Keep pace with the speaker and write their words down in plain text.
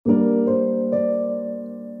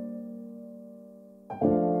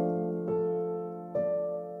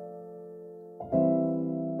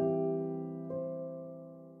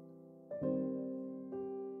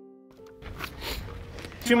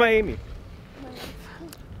To my Amy.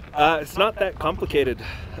 It's not that complicated.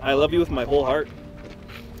 I love you with my whole heart.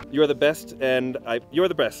 You're the best, and you're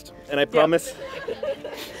the best. And I promise,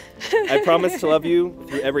 I promise to love you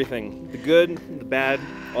through everything. The good, the bad,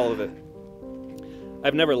 all of it.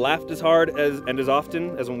 I've never laughed as hard and as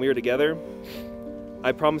often as when we were together.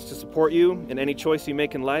 I promise to support you in any choice you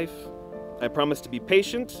make in life. I promise to be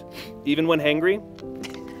patient, even when hangry.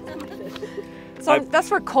 So that's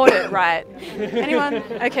recorded, right? Anyone?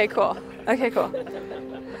 Okay, cool. Okay, cool.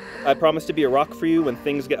 I promise to be a rock for you when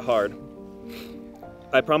things get hard.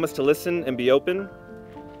 I promise to listen and be open.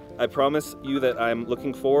 I promise you that I'm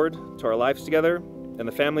looking forward to our lives together, and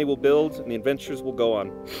the family will build and the adventures will go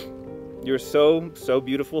on. You're so, so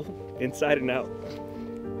beautiful inside and out.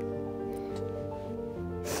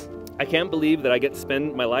 I can't believe that I get to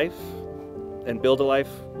spend my life and build a life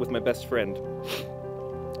with my best friend.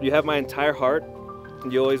 You have my entire heart,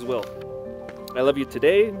 and you always will. I love you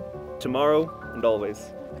today, tomorrow, and always.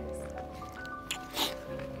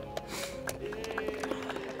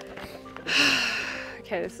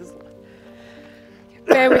 Okay, this is...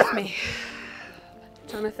 Bear with me.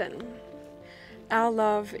 Jonathan, our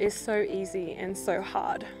love is so easy and so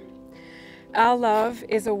hard. Our love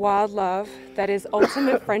is a wild love that is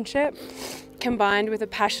ultimate friendship combined with a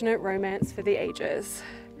passionate romance for the ages.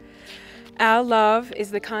 Our love is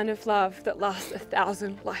the kind of love that lasts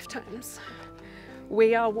 1,000 lifetimes.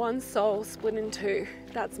 We are one soul split in two.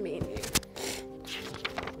 That's me and you.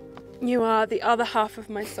 You are the other half of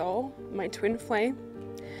my soul, my twin flame,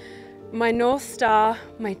 my North Star,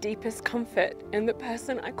 my deepest comfort, and the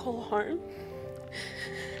person I call home.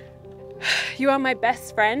 You are my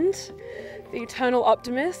best friend, the eternal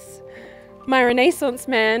optimist, my Renaissance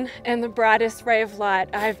man, and the brightest ray of light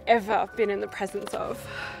I've ever been in the presence of.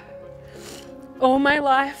 All my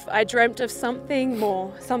life, I dreamt of something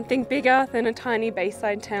more, something bigger than a tiny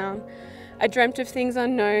bayside town. I dreamt of things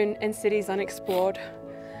unknown and cities unexplored.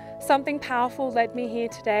 Something powerful led me here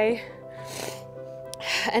today,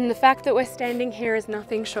 and the fact that we're standing here is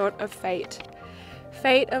nothing short of fate.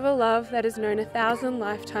 Fate of a love that has known 1,000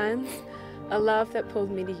 lifetimes, a love that pulled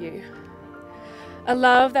me to you. A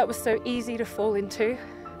love that was so easy to fall into.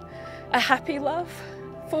 A happy love,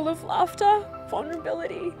 full of laughter,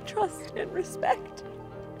 vulnerability, trust, and respect.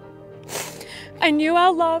 I knew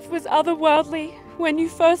our love was otherworldly when you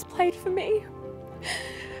first played for me.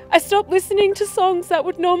 I stopped listening to songs that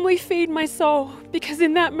would normally feed my soul because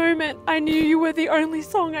in that moment I knew you were the only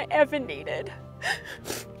song I ever needed.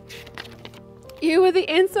 You were the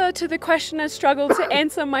answer to the question I struggled to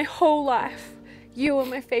answer my whole life. You were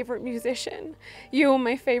my favorite musician. You were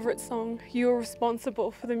my favorite song. You were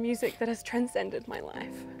responsible for the music that has transcended my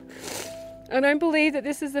life. I don't believe that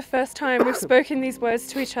this is the first time we've spoken these words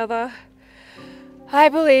to each other. I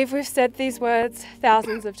believe we've said these words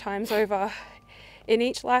thousands of times over. In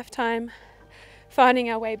each lifetime, finding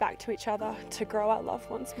our way back to each other to grow our love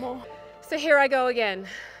once more. So here I go again.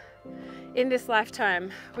 In this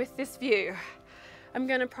lifetime, with this view, I'm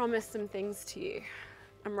gonna promise some things to you.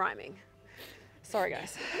 I'm rhyming. Sorry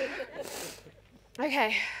guys.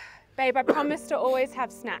 Okay, babe, I promise to always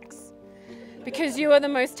have snacks because you are the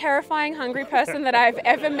most terrifying hungry person that I've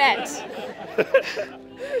ever met.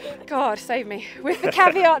 God, save me. With the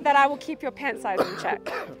caveat that I will keep your pant size in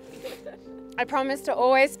check. I promise to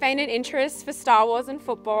always feign an interest for Star Wars and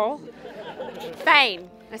football.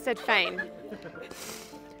 Feign. I said feign.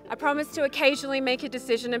 I promise to occasionally make a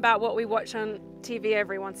decision about what we watch on TV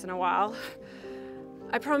every once in a while.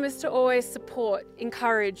 I promise to always support,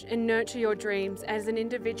 encourage, and nurture your dreams as an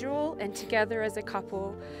individual and together as a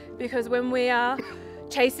couple, because when we are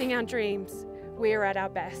chasing our dreams, we are at our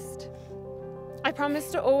best. I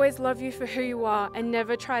promise to always love you for who you are and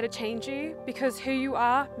never try to change you, because who you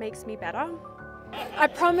are makes me better. I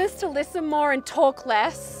promise to listen more and talk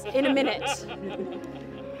less in a minute,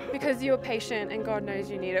 because you are patient and God knows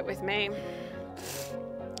you need it with me.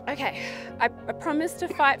 Okay, I promise to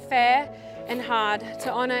fight fair and hard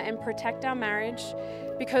to honor and protect our marriage,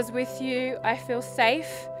 because with you I feel safe,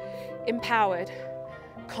 empowered,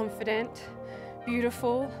 confident,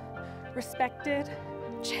 beautiful, respected,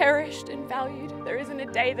 cherished and valued. There isn't a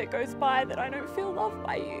day that goes by that I don't feel loved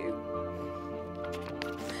by you.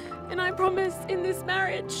 And I promise in this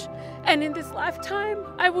marriage and in this lifetime,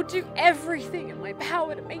 I will do everything in my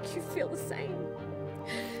power to make you feel the same.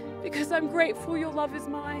 Because I'm grateful your love is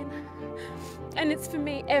mine. And it's for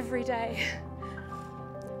me every day.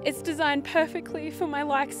 It's designed perfectly for my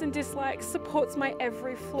likes and dislikes, supports my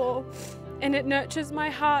every flaw, and it nurtures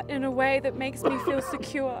my heart in a way that makes me feel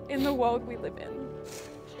secure in the world we live in.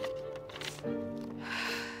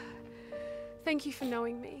 Thank you for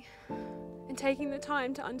knowing me and taking the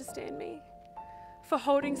time to understand me, for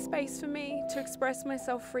holding space for me to express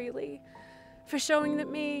myself freely, for showing that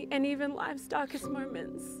me and even life's darkest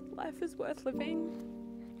moments, life is worth living.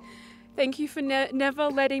 Thank you for never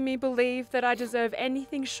letting me believe that I deserve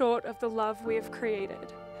anything short of the love we have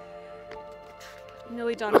created.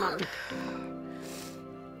 Nearly done, Mum.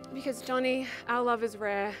 Because Jonny, our love is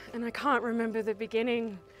rare and I can't remember the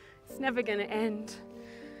beginning. It's never gonna end.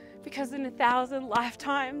 Because in 1,000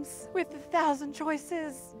 lifetimes, with 1,000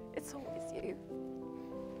 choices, it's always you.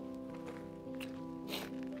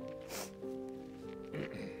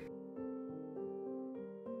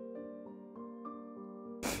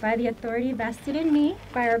 By the authority vested in me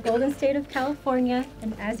by our golden state of California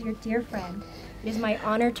and as your dear friend, it is my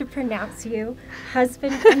honor to pronounce you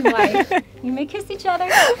husband and wife. You may kiss each other.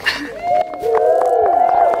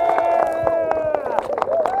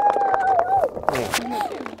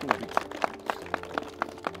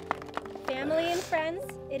 Family and friends,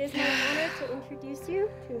 it is my honor to introduce you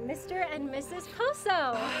to Mr. and Mrs.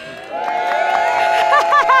 Poso.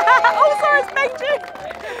 Oh, sorry, thank you.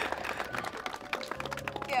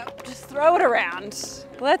 Yeah, just throw it around.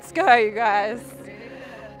 Let's go, you guys.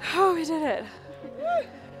 Oh, we did it.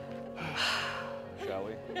 Shall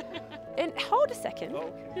we? And hold a second.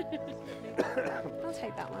 Oh, okay. I'll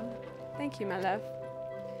take that one. Thank you, my love.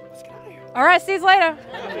 Let's get out of here. All right, see you later.